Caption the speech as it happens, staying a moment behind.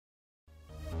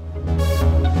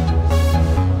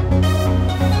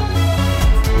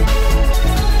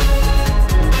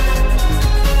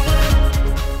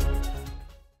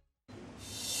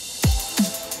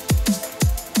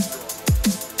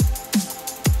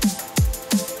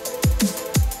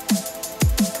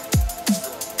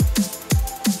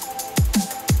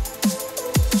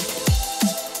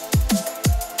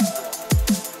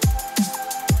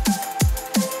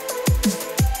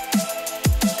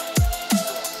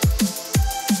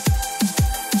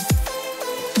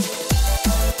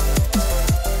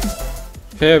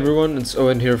Hey everyone, it's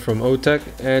Owen here from OTech,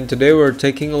 and today we're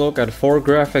taking a look at 4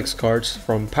 graphics cards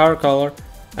from Powercolor,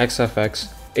 XFX,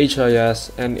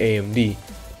 HIS, and AMD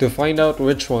to find out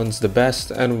which one's the best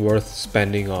and worth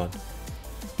spending on.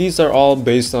 These are all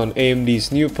based on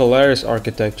AMD's new Polaris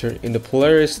architecture in the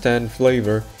Polaris 10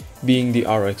 flavor, being the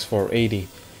RX 480.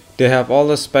 They have all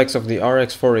the specs of the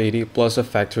RX 480 plus a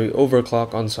factory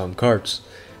overclock on some cards.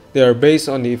 They are based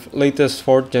on the latest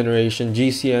 4th generation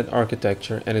GCN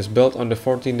architecture and is built on the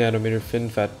 14nm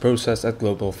FinFET process at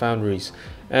Global Foundries,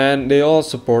 and they all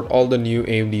support all the new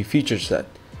AMD feature set.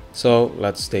 So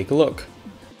let's take a look.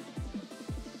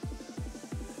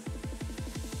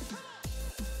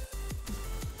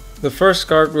 The first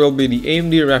card will be the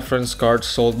AMD reference card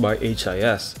sold by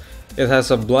HIS. It has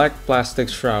a black plastic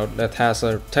shroud that has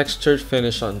a textured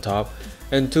finish on top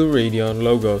and 2 Radeon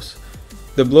logos.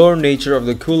 The blower nature of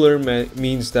the cooler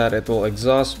means that it will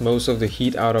exhaust most of the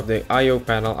heat out of the I/O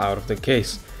panel out of the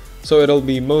case, so it'll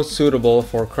be most suitable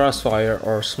for crossfire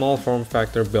or small form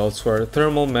factor builds where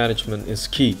thermal management is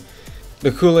key.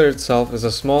 The cooler itself is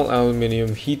a small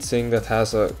aluminum heatsink that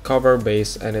has a copper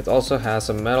base, and it also has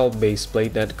a metal base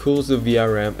plate that cools the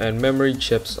VRM and memory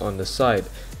chips on the side.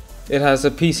 It has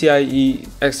a PCIe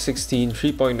X16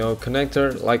 3.0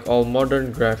 connector like all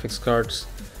modern graphics cards.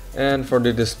 And for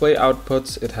the display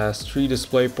outputs, it has 3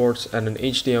 display ports and an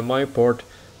HDMI port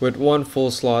with 1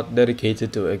 full slot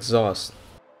dedicated to exhaust.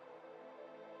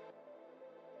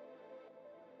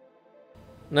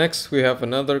 Next, we have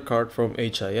another card from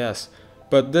HIS,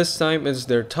 but this time it's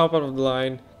their top of the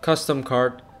line custom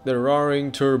card, the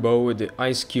Roaring Turbo with the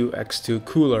IceQ X2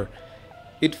 cooler.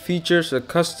 It features a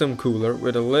custom cooler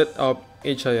with a lit up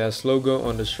HIS logo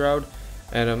on the shroud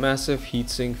and a massive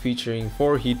heatsink featuring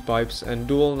 4 heat pipes and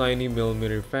dual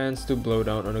 90mm fans to blow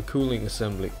down on a cooling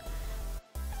assembly.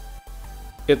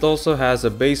 It also has a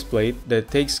base plate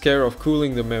that takes care of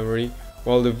cooling the memory,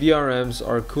 while the VRMs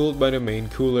are cooled by the main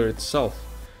cooler itself.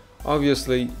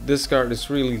 Obviously, this card is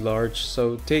really large,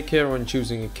 so take care when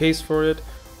choosing a case for it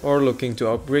or looking to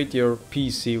upgrade your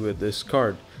PC with this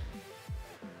card.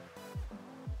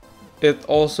 It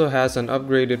also has an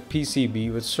upgraded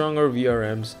PCB with stronger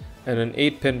VRMs and an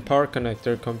 8-pin power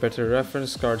connector compared to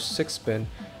reference card's 6-pin,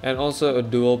 and also a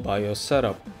dual BIOS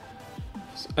setup.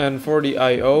 And for the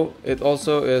I/O, it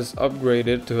also is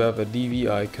upgraded to have a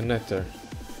DVI connector.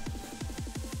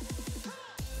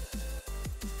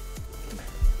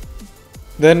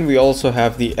 Then we also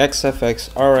have the XFX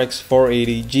RX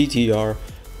 480 GTR,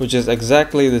 which is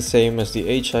exactly the same as the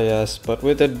HIS but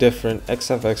with a different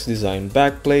XFX design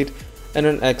backplate and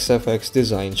an XFX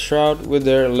design shroud with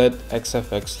their lit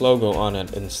XFX logo on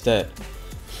it instead.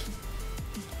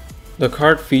 The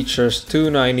card features 2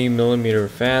 90mm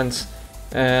fans,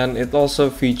 and it also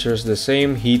features the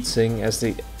same heatsink as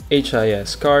the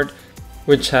HIS card,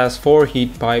 which has 4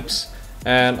 heat pipes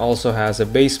and also has a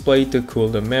base plate to cool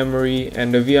the memory,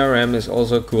 and the VRM is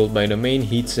also cooled by the main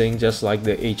heatsink just like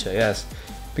the HIS,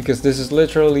 because this is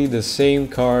literally the same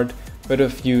card with a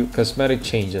few cosmetic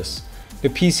changes. The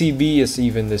PCB is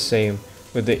even the same,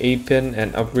 with the 8-pin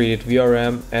and upgraded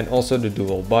VRM and also the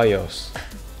dual BIOS.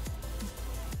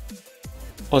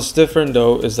 What's different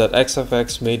though is that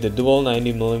XFX made the dual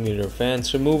 90mm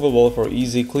fans removable for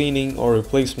easy cleaning or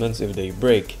replacements if they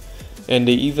break, and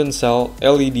they even sell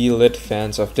LED lit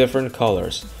fans of different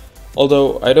colors.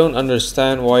 Although I don't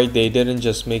understand why they didn't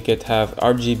just make it have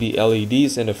RGB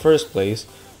LEDs in the first place.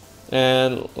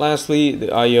 And lastly,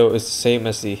 the I/O is the same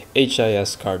as the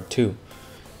HIS card too.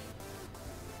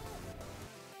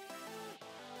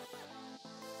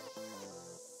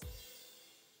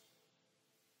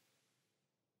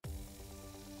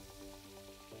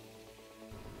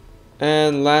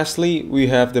 And lastly, we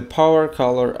have the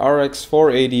Powercolor RX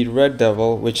 480 Red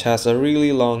Devil, which has a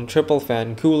really long triple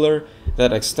fan cooler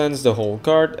that extends the whole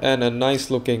card and a nice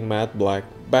looking matte black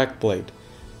backplate.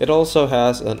 It also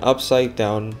has an upside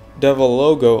down devil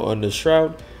logo on the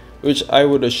shroud, which I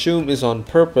would assume is on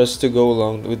purpose to go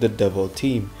along with the devil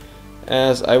theme,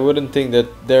 as I wouldn't think that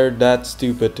they're that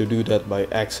stupid to do that by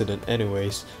accident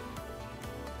anyways.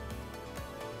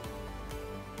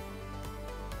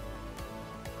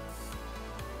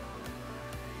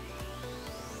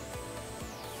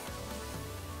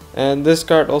 And this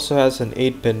card also has an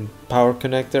 8-pin power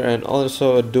connector and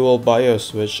also a dual BIOS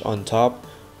switch on top.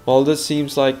 While this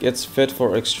seems like it's fit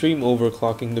for extreme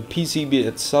overclocking, the PCB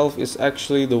itself is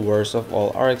actually the worst of all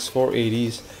RX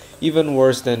 480s, even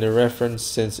worse than the reference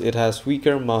since it has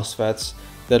weaker MOSFETs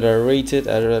that are rated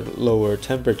at a lower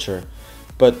temperature.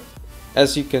 But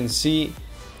as you can see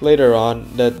later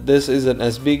on, that this isn't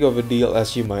as big of a deal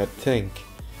as you might think.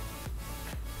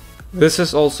 This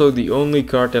is also the only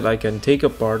card that I can take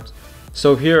apart,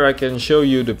 so here I can show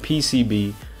you the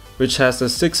PCB, which has a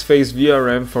 6-phase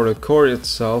VRM for the core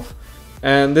itself,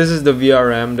 and this is the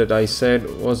VRM that I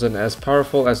said wasn't as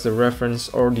powerful as the reference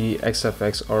or the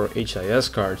XFX or HIS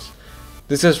cards.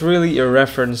 This is really a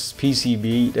reference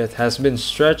PCB that has been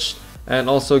stretched and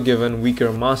also given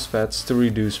weaker MOSFETs to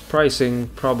reduce pricing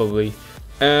probably,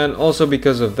 and also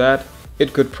because of that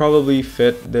it could probably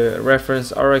fit the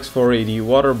reference RX 480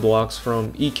 water blocks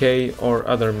from EK or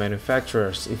other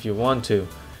manufacturers if you want to.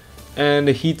 And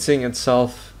the heatsink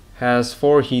itself has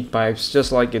 4 heat pipes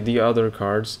just like the other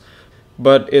cards,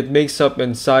 but it makes up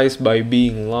in size by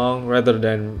being long rather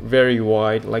than very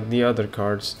wide like the other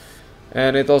cards.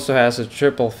 And it also has a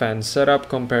triple fan setup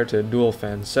compared to a dual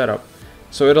fan setup.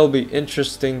 So it'll be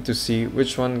interesting to see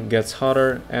which one gets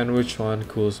hotter and which one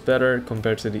cools better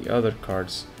compared to the other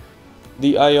cards.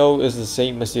 The I/O is the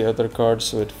same as the other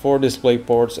cards with 4 display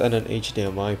ports and an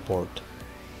HDMI port.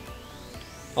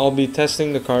 I'll be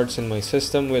testing the cards in my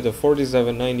system with a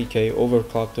 4790K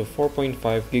overclocked to 4.5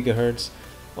 GHz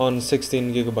on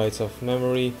 16 GB of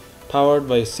memory, powered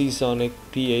by Seasonic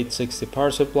P860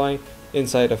 power supply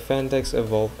inside a Fantex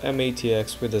Evolve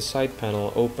MATX with the side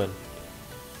panel open.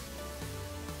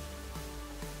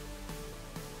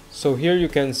 So here you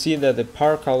can see that the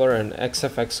Powercolor and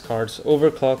XFX cards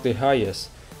overclock the highest,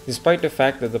 despite the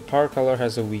fact that the Powercolor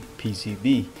has a weak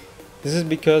PCB. This is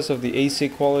because of the AC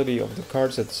quality of the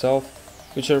cards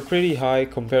itself, which are pretty high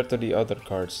compared to the other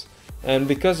cards. And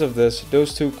because of this,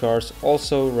 those two cards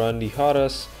also run the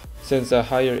hottest, since a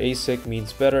higher ASIC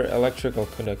means better electrical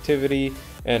conductivity,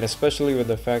 and especially with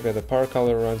the fact that the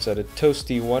Powercolor runs at a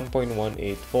toasty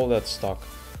 1.18 volt at stock,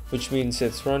 which means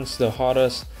it runs the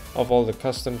hottest of all the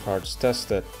custom cards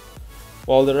tested,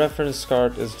 while the reference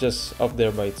card is just up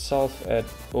there by itself at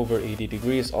over 80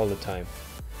 degrees all the time.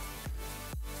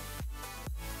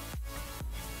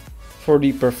 For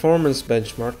the performance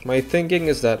benchmark, my thinking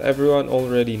is that everyone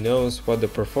already knows what the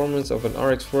performance of an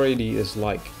RX 480 is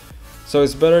like, so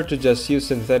it's better to just use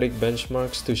synthetic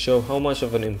benchmarks to show how much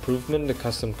of an improvement the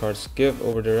custom cards give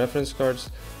over the reference cards,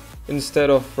 instead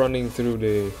of running through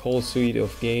the whole suite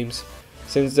of games,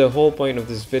 since the whole point of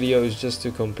this video is just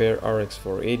to compare RX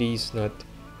 480s, not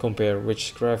compare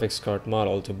which graphics card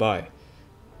model to buy.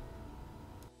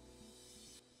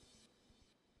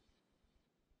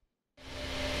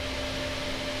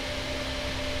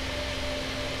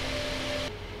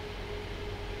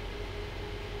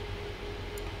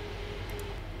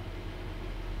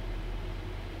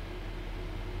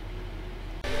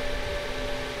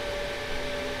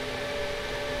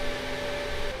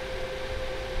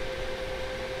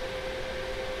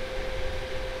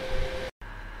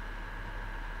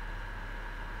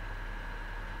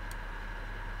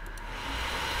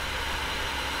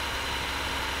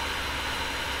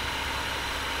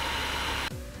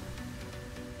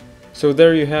 So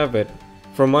there you have it.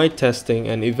 From my testing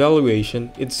and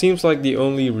evaluation, it seems like the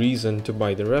only reason to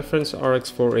buy the reference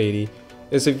RX 480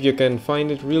 is if you can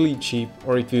find it really cheap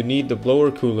or if you need the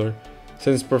blower cooler,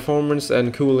 since performance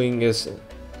and cooling is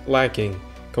lacking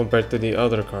compared to the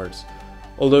other cards.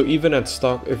 Although even at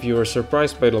stock, if you were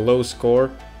surprised by the low score,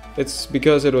 it's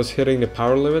because it was hitting the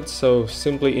power limit, so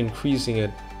simply increasing it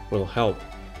will help.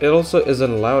 It also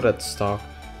isn't loud at stock,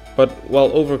 but while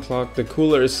overclocked, the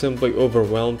cooler is simply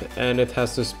overwhelmed and it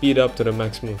has to speed up to the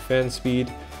maximum fan speed,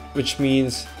 which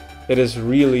means it is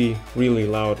really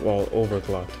loud while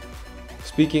overclocked.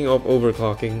 Speaking of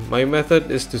overclocking, my method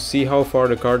is to see how far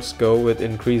the cards go with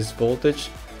increased voltage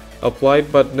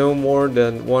applied, but no more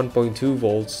than 1.2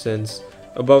 volts, since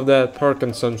above that power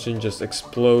consumption just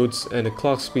explodes and the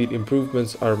clock speed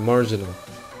improvements are marginal.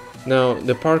 Now,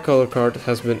 the Powercolor card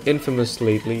has been infamous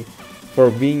lately for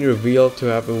being revealed to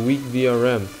have a weak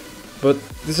VRM, but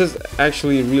this is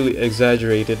actually really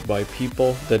exaggerated by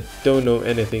people that don't know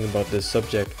anything about this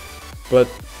subject. But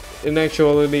in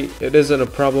actuality, it isn't a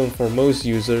problem for most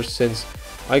users, since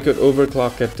I could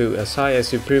overclock it to as high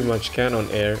as you pretty much can on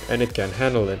air and it can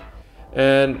handle it.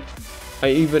 And I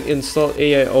even installed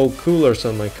AIO coolers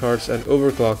on my cards and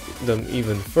overclocked them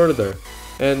even further,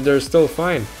 and they're still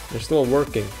fine, they're still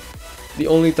working. The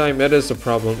only time it is a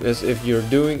problem is if you're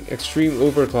doing extreme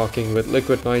overclocking with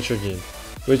liquid nitrogen,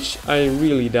 which I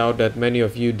really doubt that many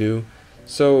of you do.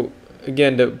 So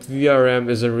again, the VRM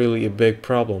isn't really a big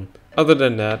problem. Other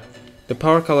than that, the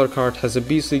Powercolor card has a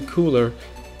beastly cooler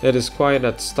that is quiet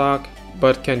at stock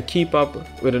but can keep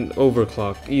up with an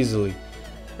overclock easily,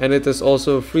 and it is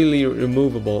also freely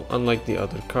removable unlike the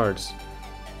other cards.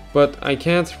 But I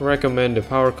can't recommend the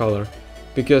Powercolor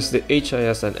because the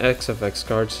HIS and XFX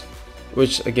cards,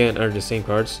 which again are the same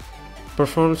cards,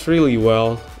 performs really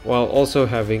well while also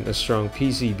having a strong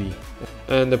PCB,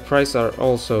 and the price are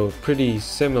also pretty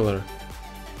similar.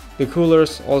 The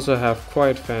coolers also have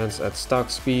quiet fans at stock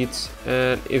speeds,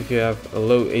 and if you have a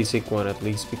low ASIC one at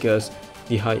least, because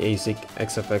the high ASIC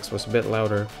XFX was a bit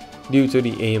louder due to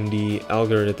the AMD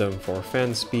algorithm for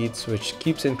fan speeds, which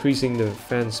keeps increasing the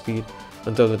fan speed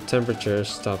until the temperature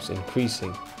stops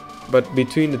increasing. But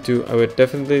between the two, I would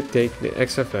definitely take the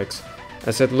XFX,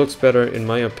 as it looks better in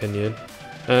my opinion,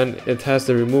 and it has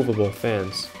the removable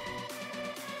fans.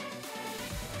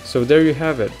 So there you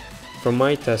have it. From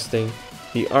my testing,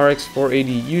 the RX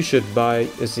 480 you should buy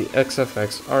is the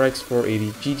XFX RX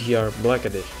 480 GTR Black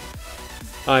Edition.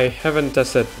 I haven't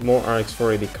tested more RX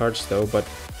 480 cards though, but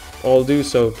I'll do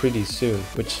so pretty soon,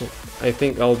 which I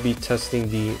think I'll be testing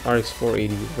the RX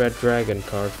 480 Red Dragon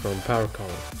card from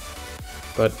Powercolor.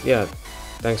 But yeah,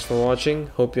 thanks for watching,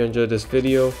 hope you enjoyed this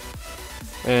video,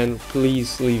 and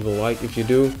please leave a like if you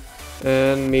do,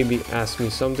 and maybe ask me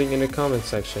something in the comment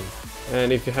section.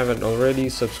 And if you haven't already,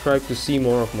 subscribe to see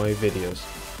more of my videos.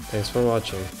 Thanks for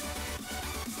watching.